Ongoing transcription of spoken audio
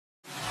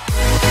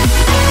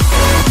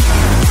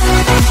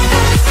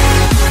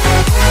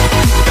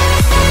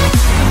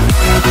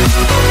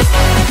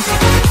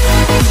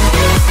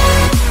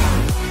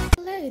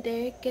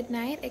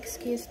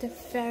excuse the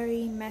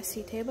very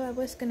messy table. I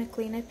was gonna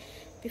clean it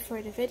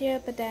before the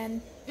video, but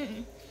then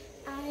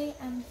I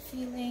am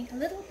feeling a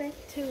little bit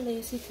too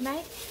lazy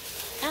tonight,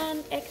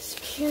 and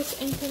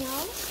excuse anything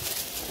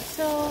else.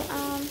 So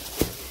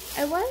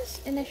I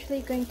was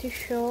initially going to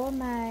show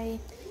my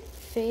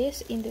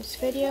face in this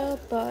video,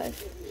 but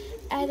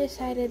I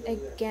decided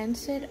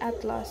against it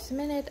at the last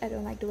minute. I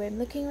don't like the way I'm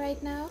looking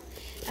right now,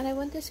 and I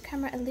want this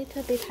camera a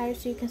little bit higher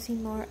so you can see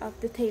more of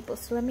the table.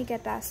 So let me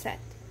get that set.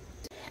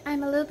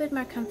 I'm a little bit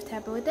more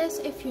comfortable with this.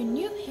 If you're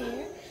new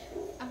here,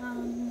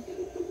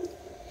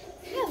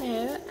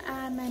 hello,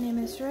 my name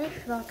is Rush.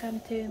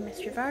 Welcome to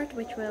Mystery of Art,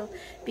 which will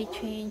be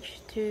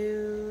changed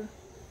to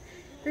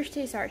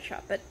Rushdi's Art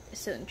Shop, but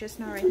soon. Just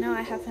not right now.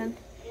 I haven't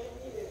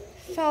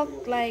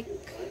felt like...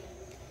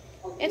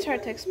 It's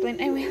hard to explain.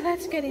 Anyway,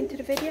 let's get into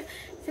the video.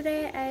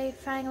 Today I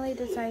finally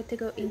decided to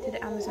go into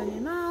the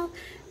Amazonian Mall,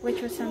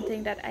 which was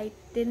something that I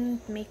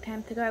didn't make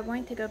time to go. I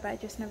wanted to go, but I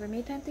just never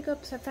made time to go.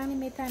 So I finally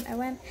made time. I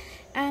went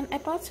and I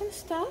bought some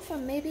stuff,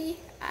 and maybe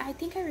I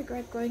think I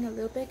regret going a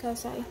little bit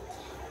because I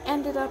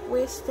ended up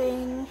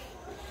wasting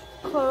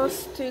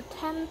close to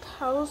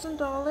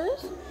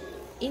 $10,000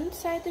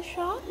 inside the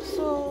shop.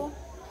 So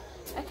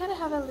I kind of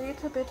have a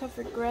little bit of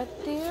regret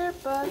there,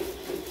 but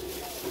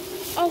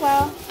oh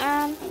well.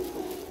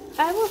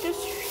 I will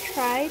just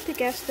try to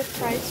guess the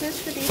prices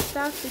for these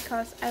stuff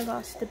because I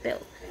lost the bill.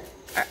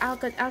 Or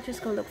I'll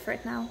just go look for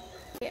it now.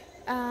 Yeah,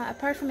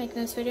 apart from making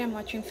this video, I'm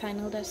watching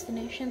Final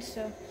Destination,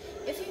 so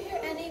if you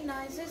hear any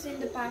noises in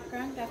the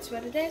background, that's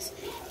what it is.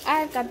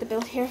 I've got the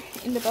bill here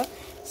in the book.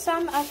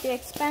 Some of the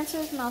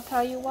expenses, and I'll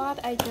tell you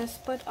what, I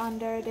just put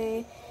under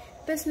the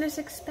business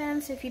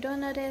expense. If you don't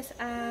know this,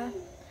 well,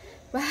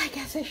 I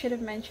guess I should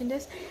have mentioned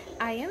this.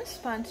 I am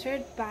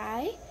sponsored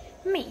by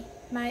me,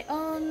 my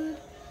own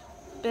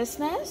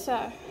business,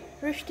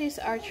 Rushdi's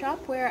Art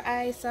Shop, where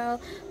I sell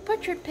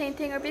portrait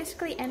painting, or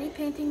basically any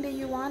painting that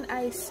you want,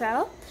 I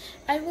sell.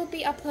 I will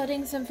be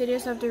uploading some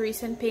videos of the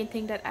recent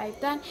painting that I've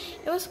done.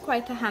 It was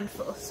quite a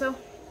handful. So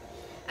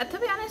to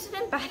be honest, I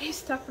didn't buy this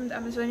stuff from the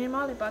Amazonian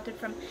Mall. I bought it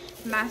from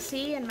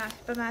Massy, and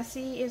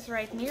Massy is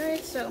right near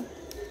it, so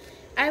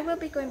I will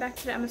be going back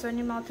to the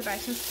Amazonian Mall to buy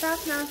some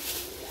stuff. Now,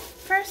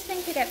 first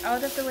thing to get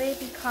out of the way,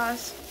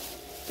 because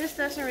this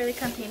doesn't really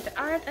contain the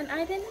art, and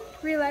I didn't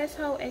realize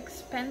how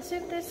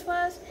expensive this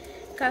was,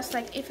 because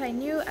like if I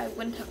knew, I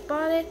wouldn't have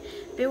bought it.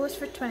 It was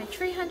for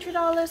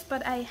 $2,300,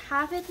 but I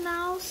have it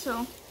now,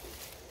 so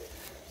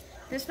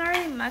there's not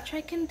really much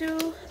I can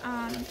do.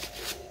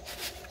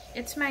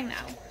 It's mine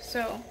now.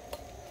 So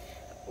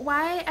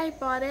why I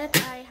bought it,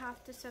 I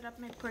have to set up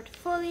my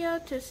portfolio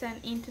to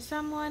send in to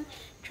someone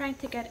trying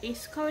to get a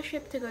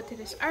scholarship to go to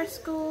this art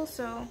school.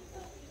 So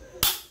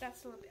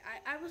that's a little bit,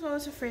 I was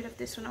always afraid of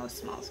this when I was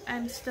small.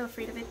 I'm still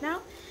afraid of it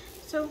now.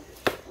 So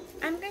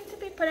I'm going to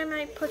be putting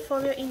my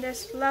portfolio in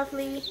this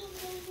lovely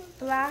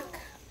black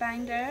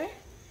binder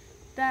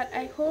that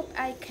I hope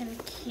I can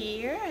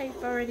clear.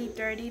 I've already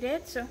dirtied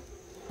it, so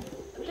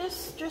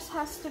this just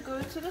has to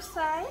go to the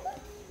side.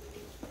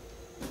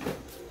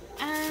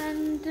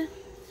 And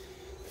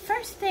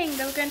first thing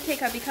that we're going to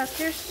take out, because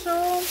there's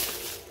so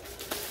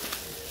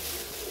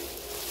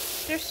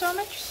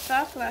much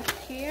stuff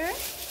left here.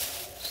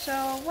 So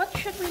what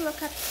should we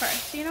look at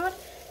first? You know what?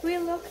 We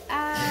look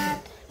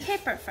at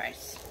paper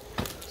first.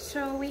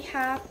 So we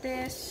have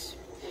this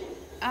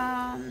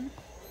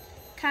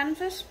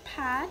canvas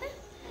pad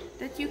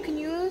that you can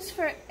use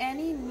for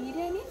any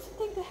media. I need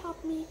something to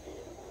help me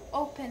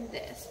open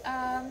this.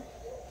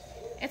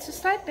 It's a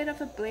slight bit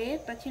of a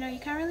blade, but you know, you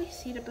can't really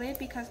see the blade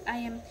because I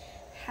am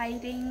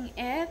hiding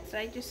it. So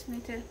I just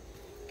need to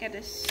get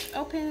this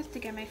open to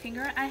get my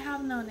finger. I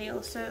have no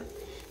nails, so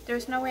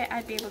there's no way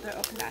I'd be able to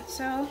open that.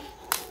 So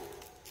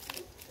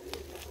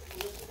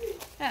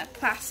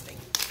plastic,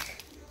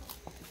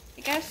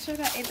 I guess, so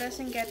that it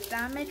doesn't get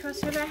damaged.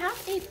 So I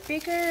have a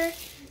bigger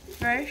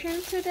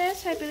version to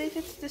this. I believe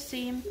it's the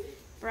same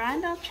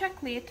brand. I'll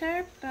check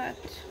later, but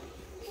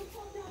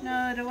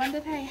no, the one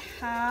that I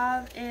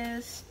have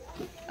is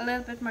a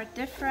little bit more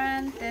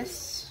different.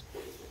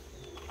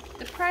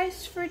 The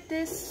price for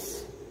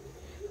this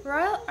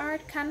Royal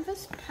Art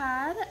canvas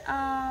pad,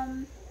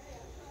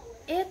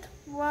 it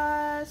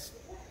was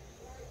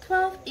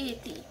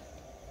 $12.80.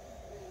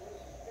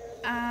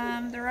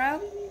 The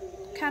Royal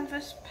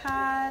canvas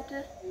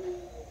pad,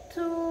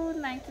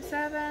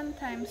 $2.97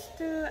 times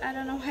 2. I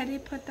don't know why they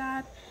put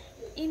that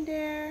in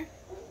there.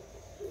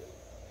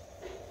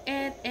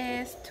 It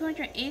is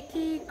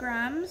 280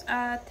 grams,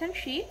 10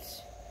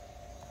 sheets.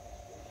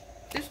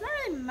 There's not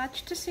really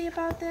much to say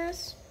about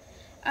this,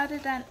 other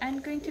than I'm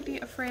going to be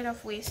afraid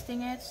of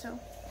wasting it, so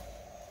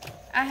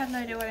I have no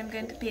idea what I'm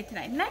going to paint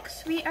tonight.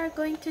 Next, we are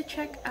going to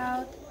check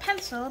out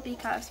pencil,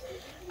 because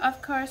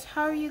of course,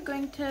 how are you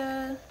going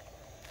to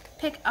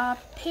pick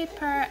up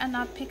paper and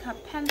not pick up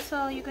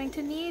pencil? You're going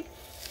to need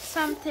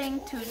something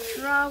to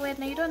draw with.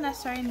 Now, you don't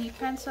necessarily need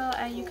pencil,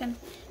 and you can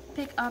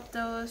pick up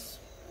those,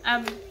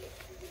 well,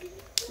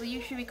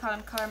 usually we call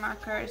them color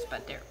markers,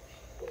 but they're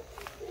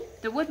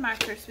the wood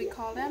markers we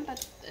call them,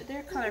 but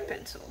they're color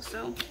pencils.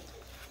 So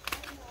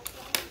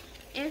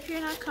if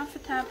you're not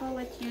comfortable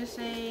with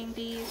using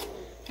these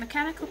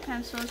mechanical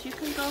pencils, you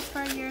can go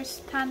for your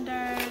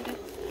standard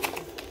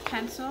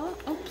pencil.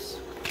 Oops.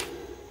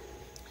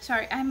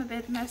 Sorry, I'm a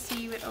bit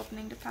messy with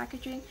opening the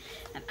packaging,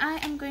 and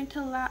I'm going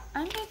to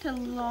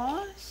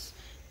lose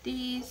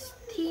these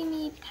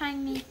teeny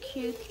tiny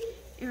cute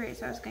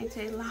erasers. I was going to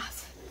say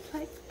last,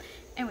 like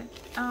anyway,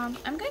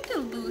 I'm going to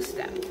lose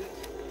them.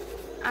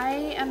 I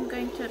am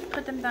going to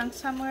put them down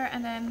somewhere,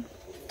 and then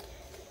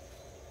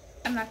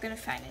I'm not gonna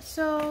find it.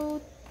 So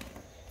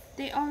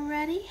they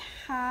already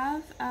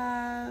have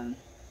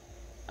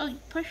oh, you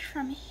push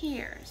from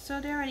here, so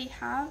they already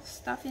have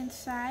stuff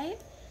inside.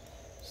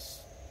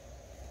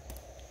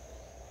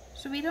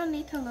 So we don't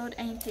need to load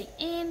anything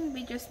in,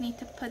 we just need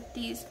to put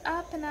these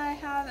up, and I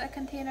have a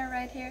container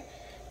right here.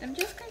 I'm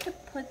just going to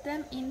put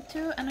them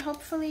into, and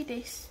hopefully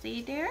they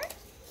stay there.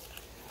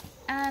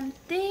 And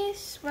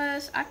this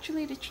was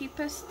actually the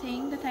cheapest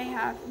thing that I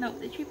have. No,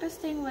 the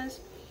cheapest thing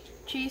was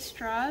cheese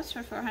straws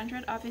for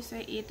 400. Obviously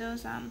I ate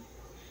those.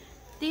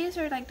 These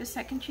are like the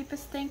second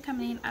cheapest thing,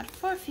 coming in at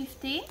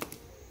 450.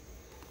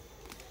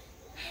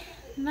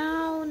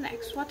 Now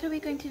next, what are we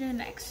going to do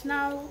next?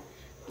 Now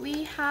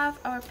we have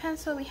our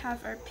pencil, we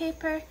have our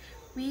paper,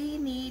 we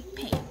need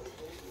paint.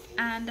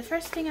 And the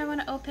first thing I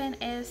want to open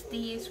is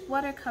these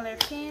watercolor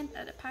paint.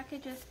 The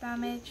package is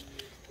damaged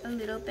a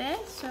little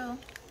bit, so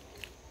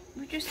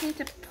we just need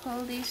to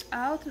pull these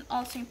out, and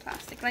also in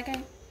plastic. Like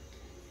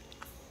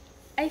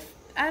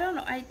I don't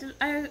know,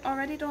 I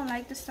already don't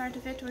like the start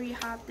of it where you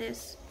have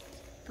this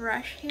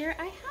brush here.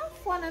 I have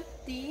one of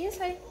these.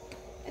 I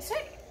saw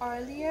it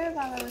earlier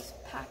while I was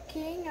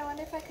packing. I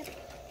wonder if I could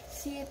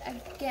see it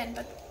again,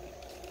 but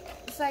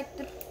it's like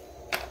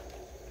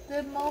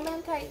the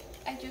moment I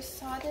just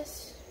saw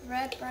this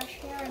red brush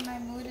here, and my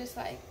mood is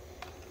like,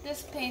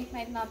 this paint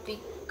might not be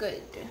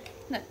good.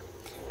 Look,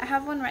 I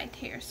have one right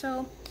here.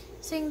 So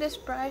seeing this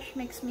brush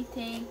makes me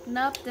think,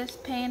 nope, this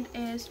paint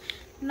is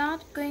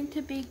not going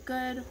to be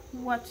good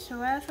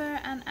whatsoever,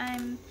 and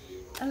I'm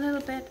a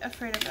little bit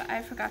afraid of it.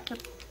 I forgot to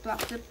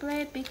block the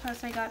blade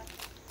because I got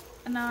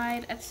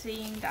annoyed at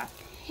seeing that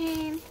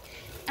paint.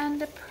 And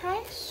the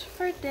price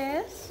for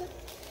this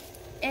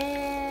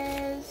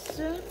is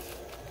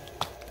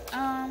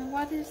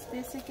what is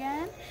this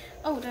again?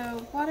 Oh,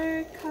 the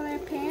watercolor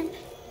paint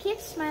Keep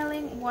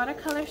Smiling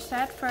watercolor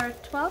set for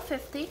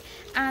 $12.50.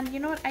 And you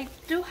know what, I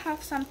do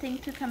have something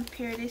to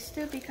compare this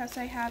to, because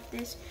I have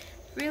this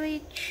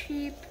really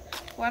cheap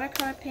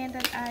watercolor paint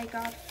that I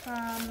got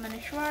from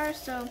Minichoir.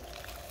 So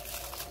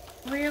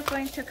we're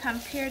going to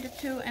compare the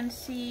two and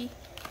see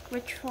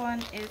which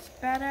one is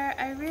better.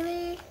 I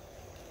really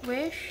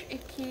wish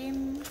it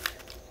came,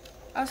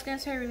 I was gonna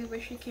say I really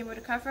wish it came with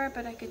a cover,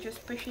 but I could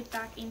just push it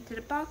back into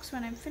the box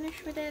when I'm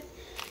finished with it.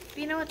 But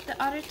you know what, the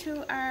other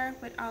two are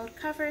without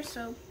cover,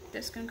 so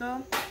this can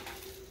go.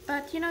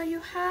 But you know, you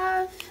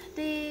have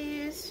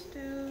these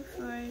 2,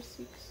 4,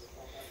 6,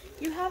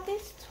 you have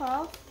these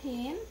 12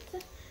 paint,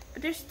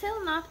 but there's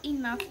still not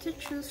enough to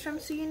choose from,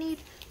 so you need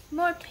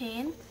more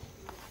paint.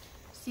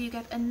 So you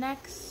get a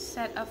next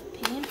set of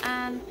paint,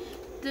 and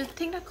the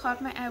thing that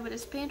caught my eye with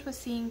this paint was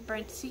seeing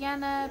burnt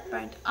sienna,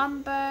 burnt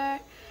umber.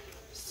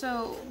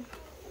 So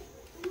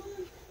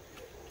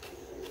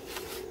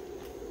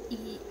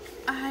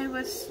I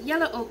was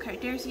yellow ochre.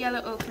 There's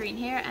yellow ochre in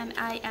here, and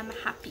I am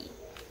happy.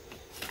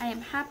 I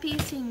am happy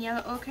seeing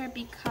yellow ochre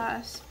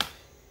because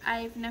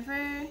I've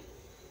never,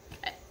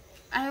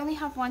 I only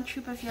have one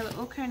tube of yellow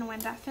ochre, and when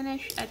that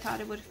finished, I thought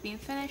it would have been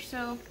finished.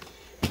 So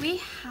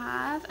we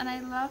have, and I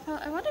love how,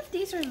 I wonder if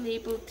these are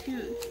labeled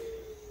too,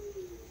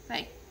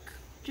 like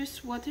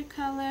just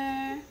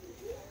watercolor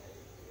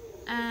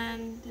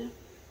and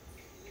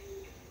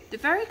the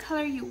very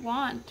color you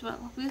want.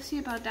 Well, we'll see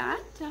about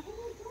that.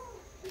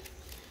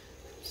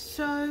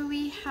 So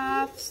we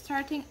have,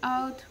 starting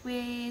out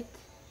with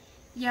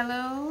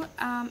yellow,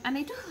 and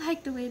I do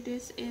like the way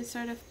this is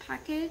sort of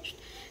packaged,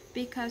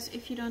 because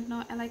if you don't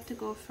know, I like to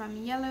go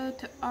from yellow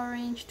to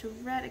orange to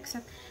red,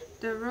 except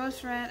the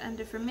rose red and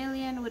the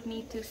vermilion would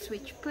need to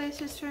switch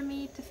places for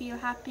me to feel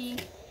happy.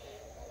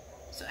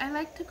 So I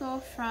like to go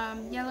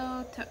from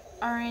yellow to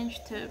orange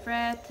to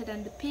red to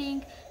then the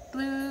pink,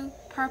 blue,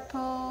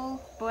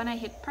 purple. But when I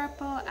hit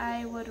purple,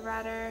 I would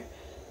rather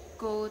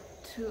go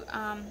to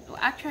well,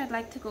 actually I'd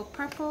like to go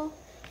purple,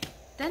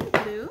 then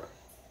blue,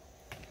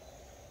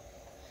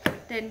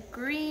 then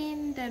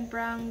green, then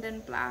brown,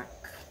 then black.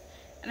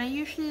 And I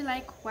usually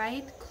like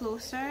white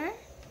closer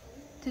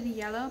to the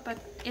yellow, but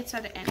it's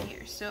at the end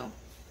here. So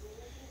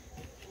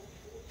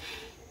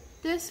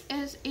this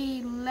is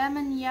a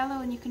lemon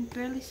yellow, and you can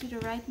barely see the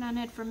writing on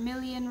it.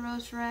 Vermilion,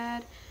 rose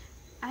red.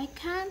 I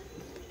can't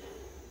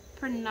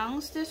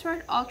pronounce this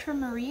word.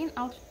 Ultramarine.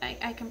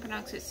 I can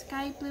pronounce it.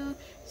 Sky blue,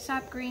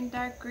 sap green,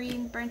 dark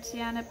green, burnt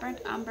sienna, burnt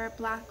umber,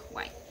 black,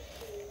 white.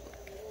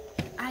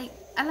 I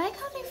like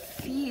how they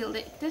feel.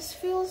 This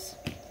feels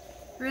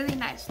really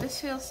nice. This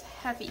feels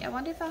heavy. I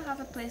wonder if I'll have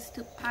a place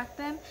to pack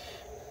them.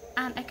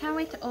 And I can't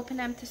wait to open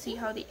them to see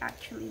how they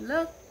actually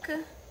look.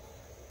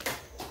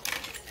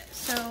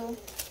 So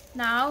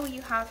Now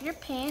you have your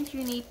paint,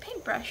 you need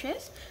paint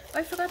brushes. Oh,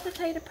 I forgot to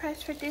tell you the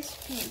price for this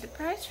paint. The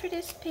price for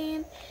this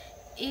paint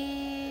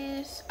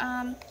is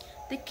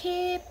the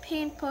K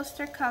Paint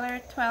Poster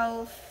Color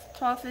 12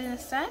 in a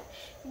set.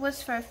 It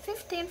was for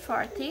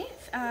 $15.40,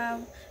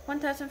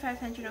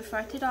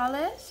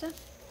 $1,540.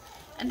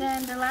 And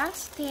then the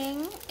last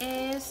thing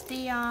is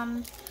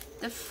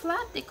the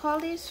flat, they call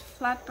these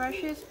flat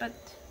brushes, but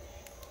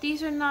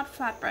these are not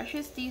flat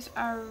brushes, these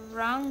are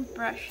round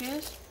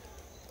brushes.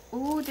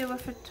 Oh, they were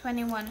for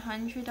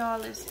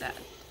 $2,100 then.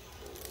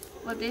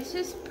 Well, this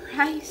is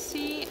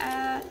pricey.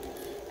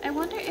 I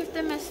wonder if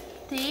the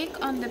mistake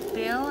on the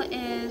bill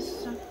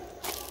is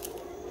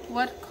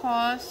what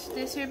caused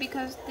this here,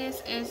 because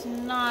this is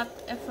not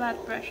a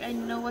flat brush. I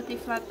know what a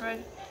flat brush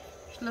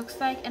looks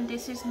like, and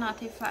this is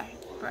not a flat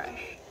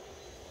brush.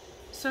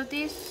 So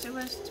this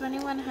was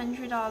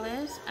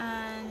 $2,100,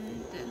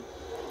 and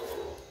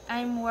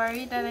I'm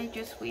worried that I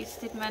just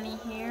wasted money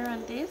here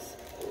on this.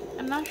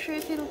 I'm not sure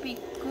if it'll be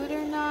good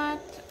or not.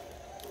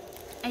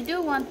 I do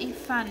want a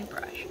fun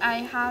brush. I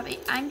have an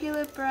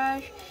angular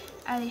brush,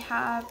 I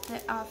have the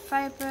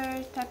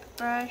fiber type of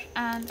brush,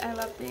 and I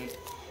love the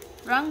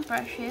round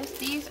brushes.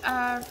 These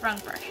are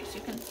round brushes.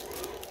 You can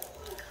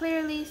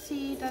clearly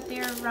see that they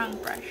are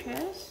round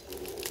brushes.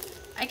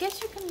 I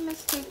guess you can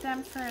mistake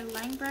them for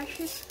line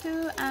brushes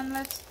too. And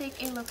let's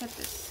take a look at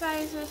the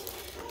sizes.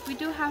 We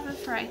do have a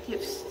variety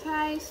of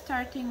size,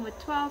 starting with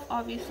 12,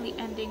 obviously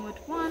ending with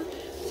 1.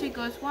 So it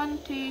goes 1,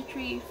 2,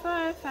 3,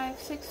 4, 5,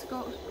 6,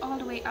 goes all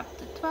the way up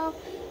to 12.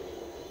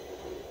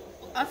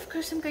 Of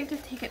course, I'm going to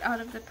take it out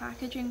of the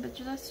packaging, but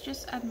let's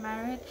just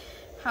admire it,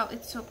 how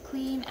it's so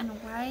clean and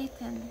white.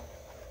 And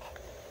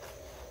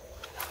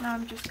now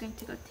I'm just going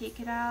to go take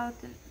it out.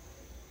 And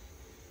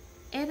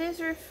it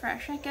is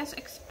refreshing. I guess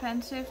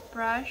expensive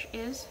brush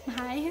is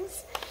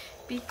nice,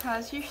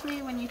 because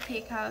usually when you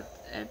take out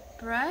a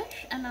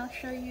brush, and I'll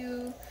show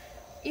you,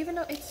 even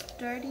though it's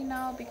dirty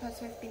now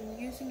because I've been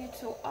using it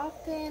so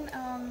often,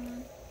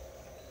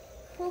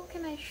 who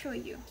can I show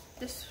you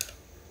this?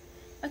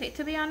 Okay,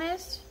 to be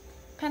honest,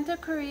 Penta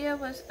Korea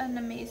was an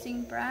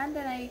amazing brand,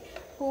 and I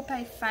hope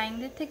I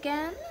find it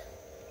again.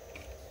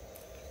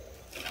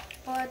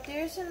 But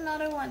there's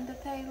another one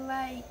that I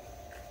like.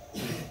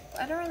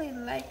 I don't really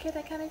like it.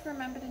 I can't even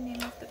remember the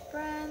name of the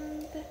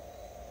brand.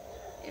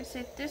 Is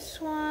it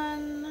this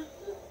one?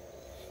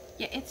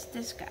 Yeah, it's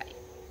this guy.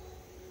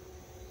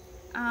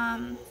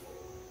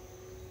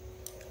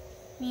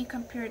 When you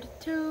compare the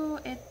two,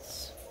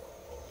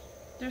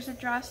 there's a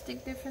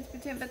drastic difference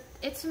between, but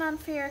it's an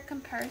unfair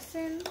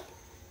comparison.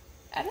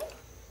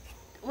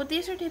 Well,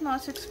 these are the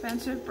most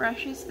expensive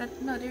brushes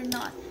that, no, they're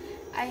not.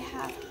 I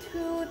have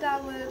two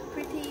that were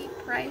pretty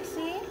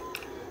pricey,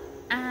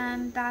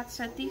 and that's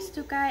these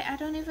two guys. I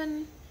don't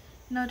even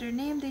know their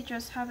name. They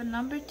just have a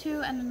number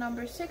 2 and a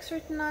number 6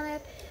 written on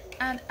it,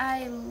 and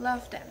I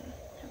love them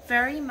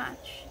very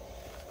much.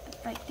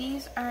 Like,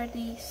 these are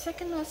the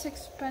second most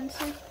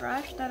expensive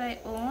brush that I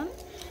own.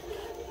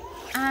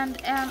 And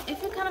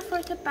if you can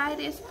afford to buy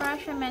this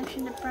brush, I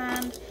mentioned the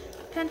brand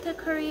Penta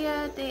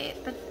Korea,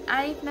 but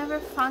I've never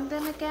found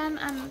them again,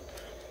 and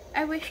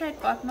I wish I'd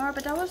bought more,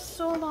 but that was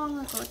so long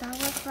ago. That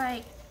was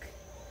like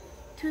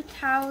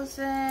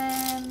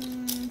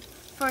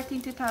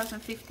 2014,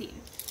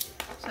 2015.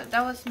 So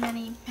that was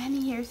many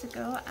years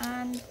ago.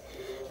 And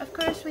of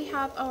course we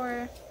have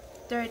our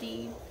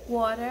dirty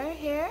water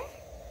here.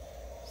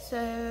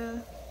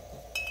 So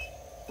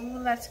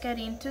let's get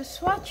into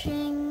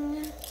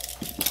swatching.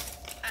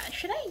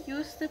 Should I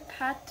use the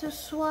pad to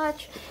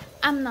swatch?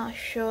 I'm not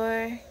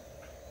sure.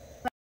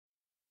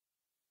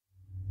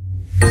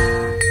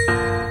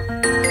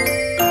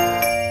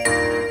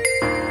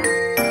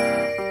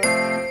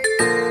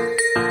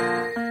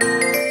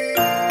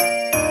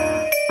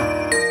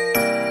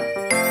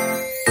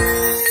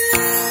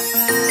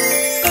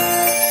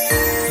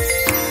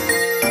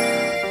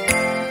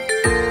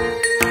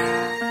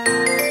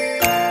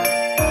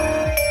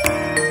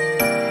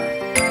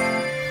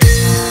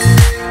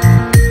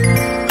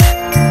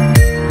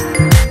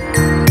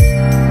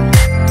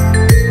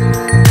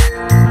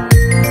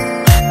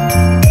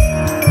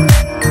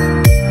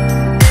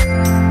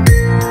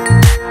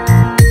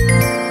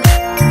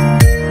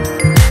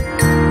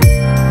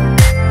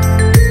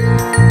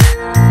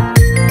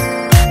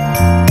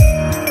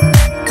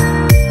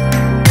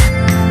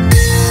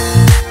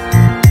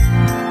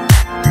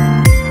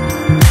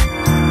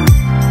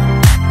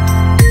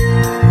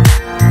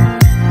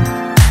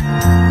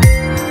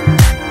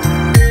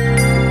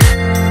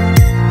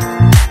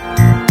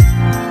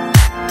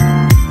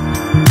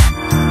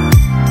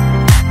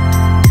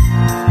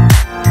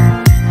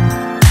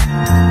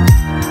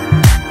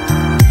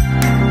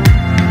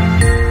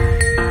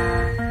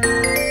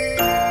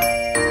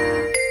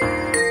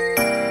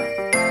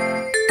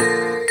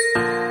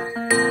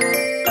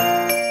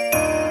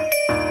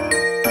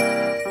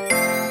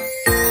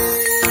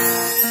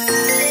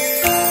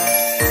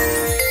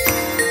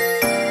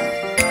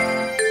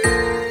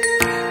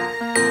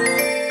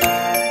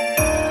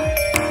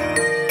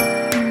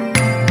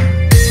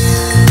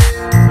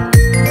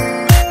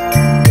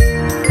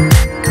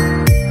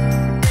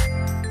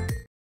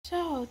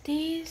 So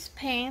these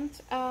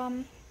paints,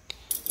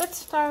 let's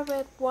start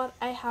with what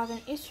I have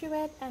an issue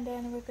with, and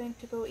then we're going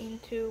to go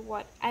into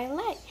what I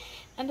like.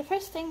 And the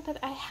first thing that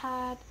I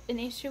had an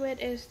issue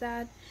with is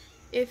that,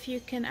 if you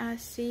can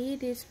see,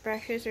 these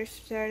brushes are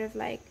sort of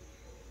like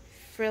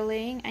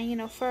frilling, and you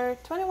know, for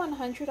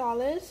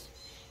 $2,100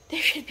 they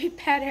should be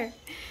better.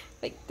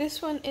 Like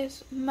this one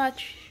is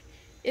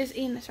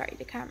sorry,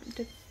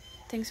 the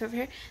things over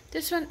here.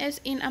 This one is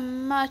in a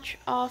much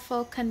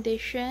awful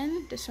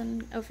condition, this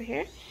one over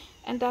here,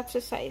 and that's the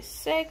size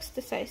 6,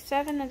 the size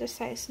 7, and the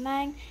size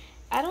 9.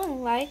 I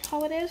don't like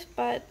how it is,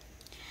 but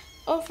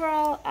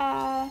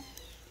overall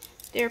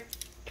they're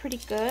pretty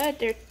good.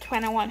 They're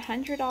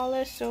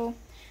 $2,100, so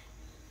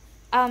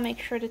I'll make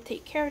sure to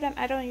take care of them.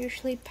 I don't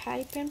usually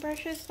buy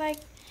paintbrushes like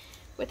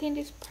within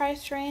this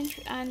price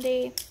range, and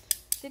they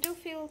do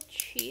feel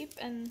cheap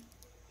and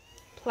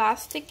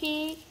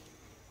plasticky.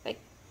 Like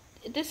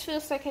this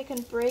feels like I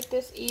can break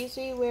this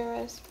easy,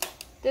 whereas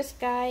this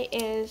guy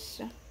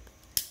is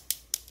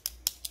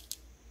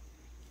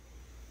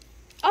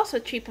also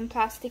cheap and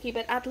plasticky,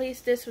 but at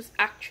least this was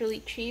actually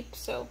cheap.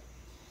 So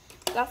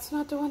that's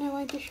not the one I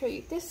want to show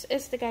you. This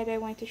is the guy that I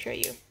want to show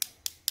you.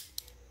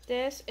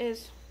 This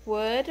is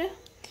wood,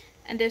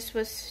 and this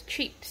was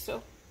cheap,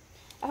 so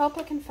I hope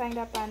I can find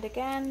that brand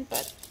again,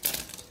 but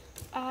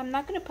I'm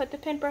not going to put the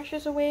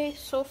paintbrushes away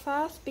so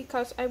fast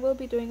because I will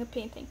be doing a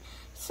painting.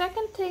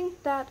 Second thing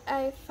that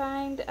I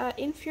find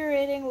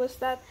infuriating was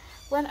that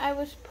when I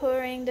was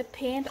pouring the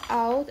paint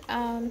out,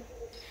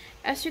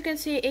 as you can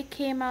see, it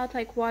came out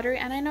like water.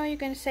 And I know you're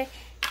going to say,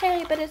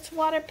 hey, but it's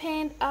water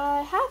paint.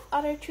 I have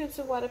other tubes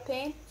of water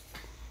paint,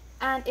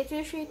 and it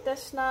usually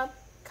does not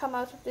come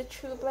out of the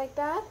tube like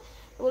that.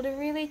 Well, the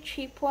really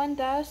cheap one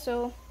does.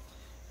 So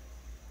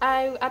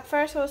at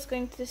first I was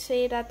going to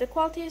say that the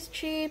quality is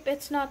cheap,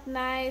 it's not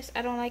nice,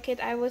 I don't like it.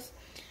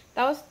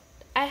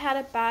 I had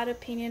a bad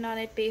opinion on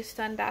it based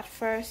on that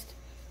first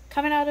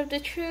coming out of the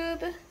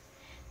tube.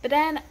 But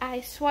then I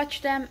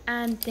swatched them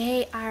and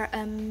they are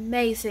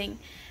amazing.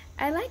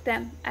 I like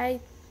them.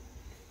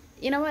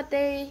 You know what,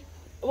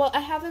 well,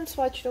 I haven't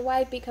swatched the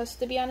white because,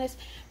 to be honest,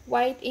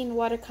 white in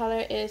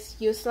watercolor is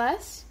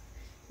useless.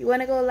 You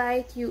want to go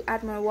light, you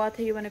add more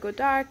water. You want to go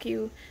dark,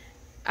 you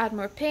add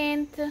more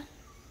paint.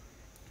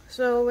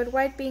 So with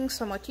white being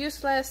somewhat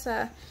useless,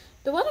 the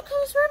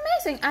watercolors were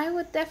amazing. I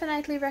would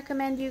definitely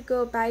recommend you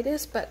go buy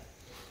this. But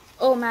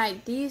oh my,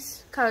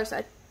 these colors,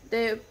 I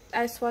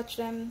swatched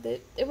them.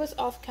 It was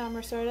off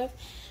camera sort of,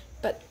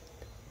 but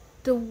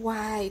the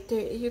white,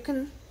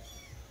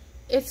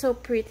 it's so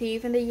pretty.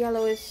 Even the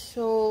yellow is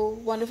so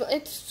wonderful.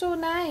 It's so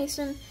nice.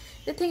 And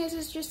the thing is,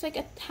 it's just like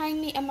a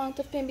tiny amount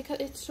of paint because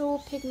it's so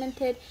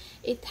pigmented.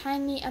 A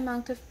tiny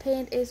amount of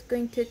paint is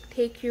going to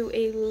take you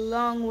a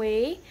long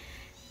way.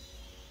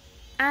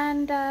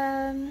 And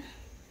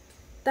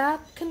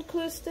that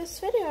concludes this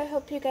video. I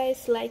hope you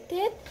guys liked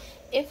it.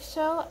 If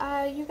so,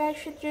 you guys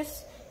should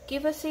just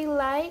give us a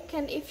like.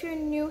 And if you're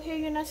new here,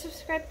 you're not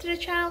subscribed to the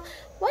channel,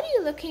 what are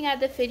you looking at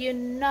the video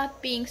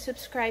not being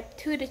subscribed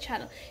to the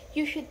channel?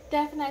 You should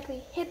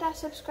definitely hit that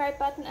subscribe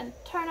button and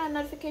turn on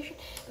notification.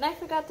 And I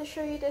forgot to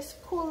show you this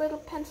cool little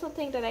pencil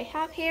thing that I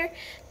have here.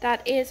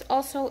 That is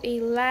also a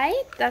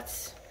light.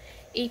 That's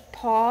a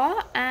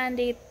paw, and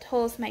it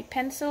holds my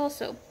pencil.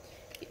 So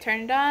you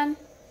turn it on,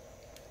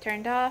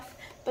 turned off.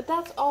 But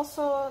that's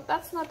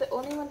not the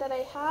only one that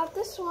I have.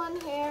 This one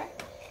here,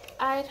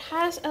 it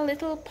has a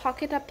little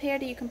pocket up here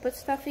that you can put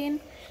stuff in,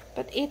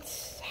 but it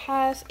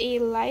has a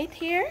light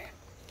here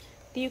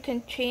that you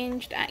can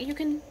change.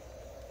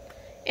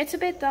 It's a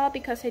bit dull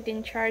because I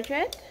didn't charge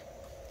it,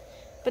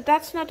 but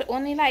that's not the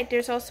only light.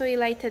 There's also a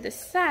light to the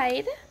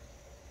side.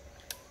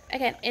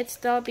 Again, it's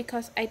dull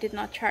because I did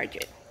not charge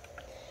it.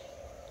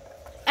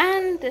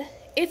 And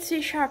it's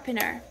a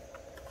sharpener.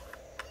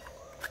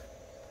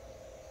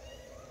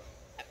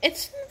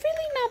 It's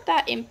really not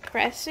that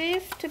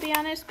impressive, to be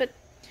honest, but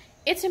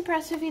it's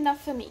impressive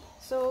enough for me.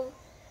 So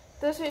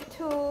those are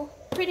two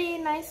pretty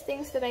nice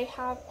things that I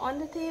have on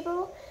the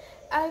table.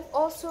 I've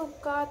also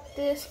got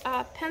this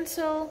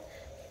pencil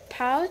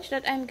pouch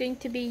that I'm going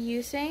to be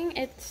using.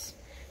 It's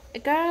a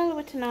girl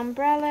with an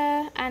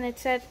umbrella, and it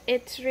said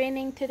it's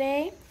raining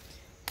today.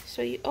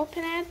 So you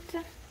open it,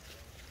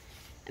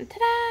 and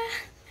ta-da!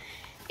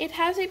 It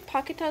has a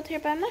pocket out here,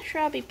 but I'm not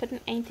sure I'll be putting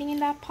anything in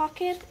that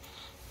pocket.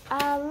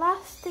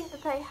 Last thing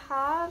that I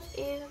have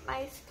is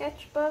my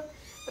sketchbook,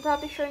 but I'll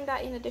be showing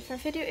that in a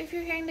different video. If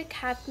you're hearing the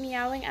cat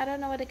meowing, I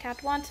don't know what the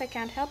cat wants. I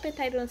can't help it.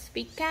 I don't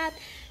speak cat,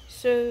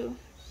 so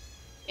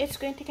it's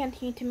going to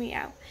continue to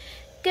meow.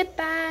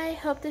 Goodbye.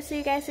 Hope to see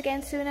you guys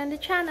again soon on the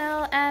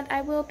channel, and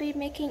I will be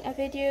making a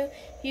video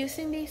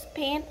using this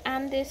paint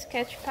and this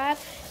sketch pad.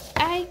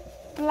 I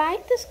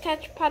like the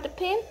sketch pad. The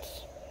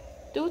paints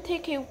do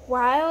take a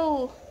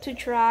while to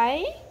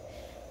dry.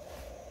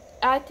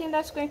 I think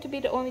that's going to be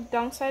the only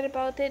downside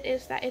about it,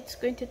 is that it's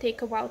going to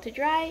take a while to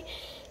dry.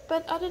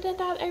 But other than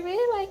that, I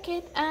really like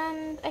it,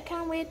 and I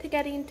can't wait to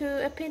get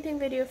into a painting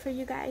video for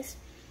you guys.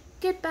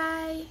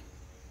 Goodbye.